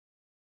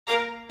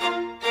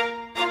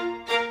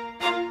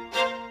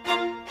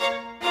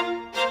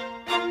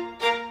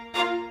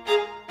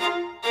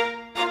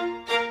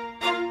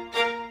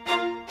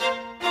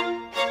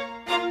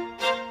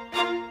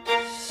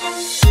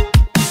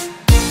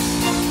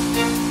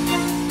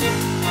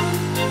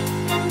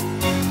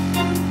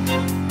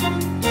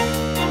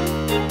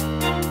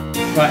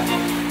Right,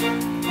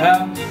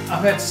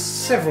 I've had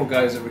several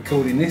goes at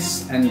recording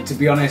this, and to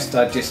be honest,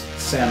 I just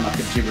sound like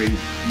a gibbering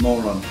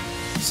moron.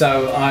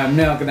 So I am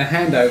now going to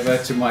hand over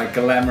to my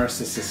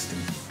glamorous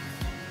assistant.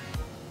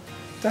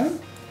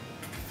 Don't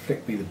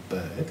flick me the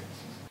bird.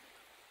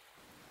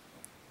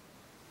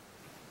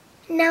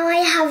 Now I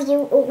have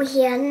you all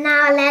here.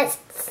 Now let's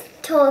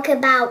talk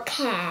about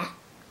care.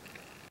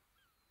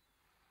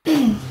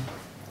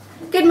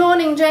 Good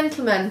morning,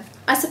 gentlemen.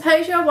 I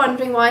suppose you are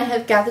wondering why I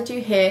have gathered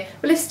you here.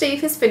 Well, if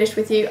Steve has finished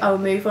with you, I will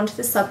move on to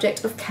the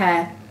subject of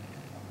care.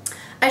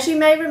 As you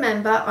may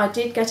remember, I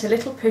did get a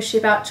little pushy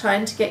about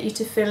trying to get you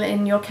to fill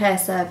in your care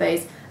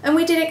surveys, and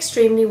we did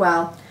extremely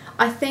well.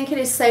 I think it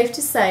is safe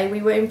to say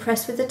we were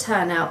impressed with the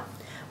turnout.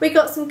 We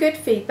got some good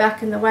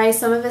feedback, and the way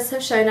some of us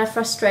have shown our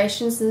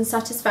frustrations and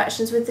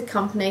satisfactions with the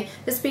company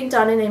has been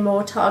done in a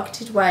more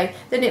targeted way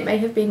than it may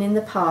have been in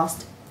the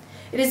past.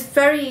 It is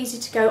very easy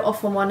to go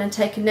off on one and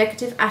take a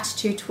negative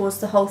attitude towards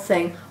the whole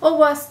thing, or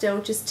worse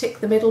still, just tick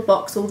the middle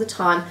box all the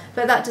time,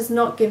 but that does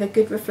not give a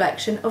good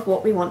reflection of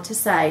what we want to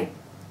say.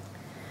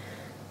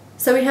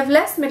 So we have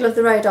less middle of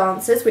the road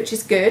answers, which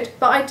is good,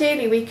 but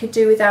ideally we could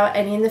do without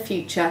any in the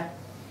future.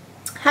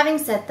 Having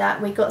said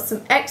that, we got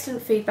some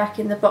excellent feedback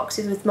in the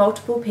boxes with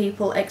multiple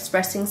people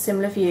expressing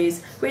similar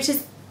views, which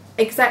is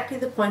exactly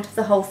the point of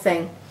the whole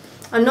thing.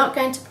 I'm not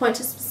going to point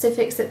to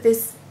specifics, that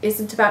this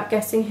isn't about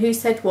guessing who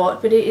said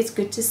what, but it is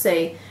good to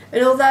see.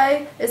 And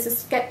although, as the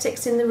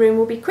sceptics in the room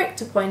will be quick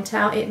to point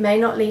out, it may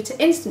not lead to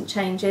instant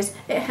changes,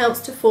 it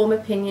helps to form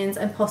opinions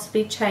and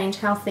possibly change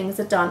how things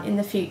are done in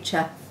the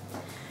future.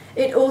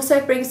 It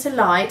also brings to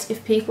light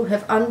if people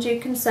have undue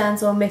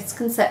concerns or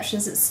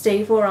misconceptions that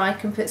Steve or I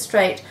can put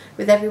straight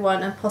with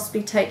everyone, and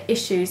possibly take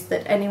issues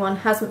that anyone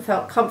hasn't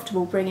felt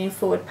comfortable bringing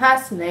forward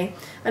personally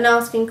and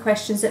asking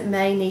questions that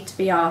may need to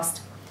be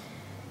asked.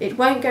 It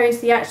won't go into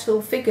the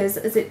actual figures,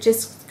 as it's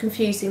just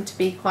confusing, to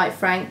be quite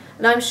frank,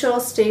 and I'm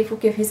sure Steve will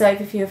give his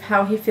overview of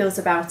how he feels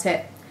about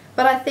it.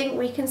 But I think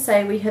we can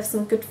say we have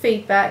some good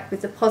feedback,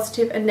 with the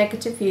positive and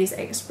negative views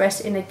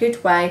expressed in a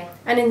good way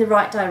and in the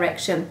right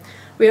direction.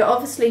 We are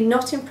obviously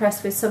not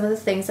impressed with some of the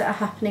things that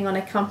are happening on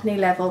a company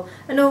level,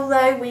 and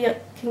although we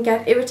can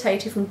get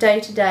irritated from day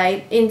to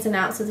day, ins and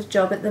outs of the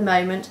job at the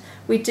moment,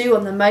 we do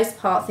on the most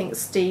part think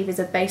Steve is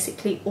a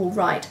basically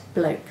alright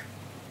bloke.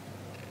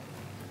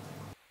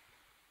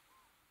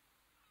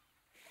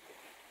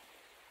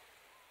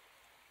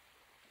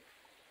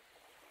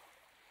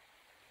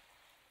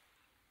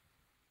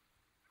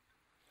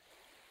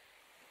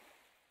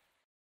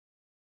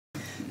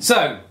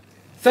 So,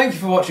 thank you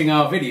for watching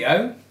our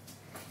video.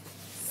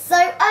 So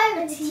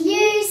over to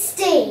you,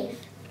 Steve.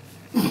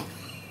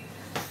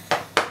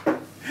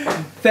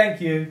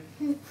 Thank you.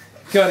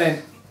 Go on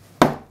then.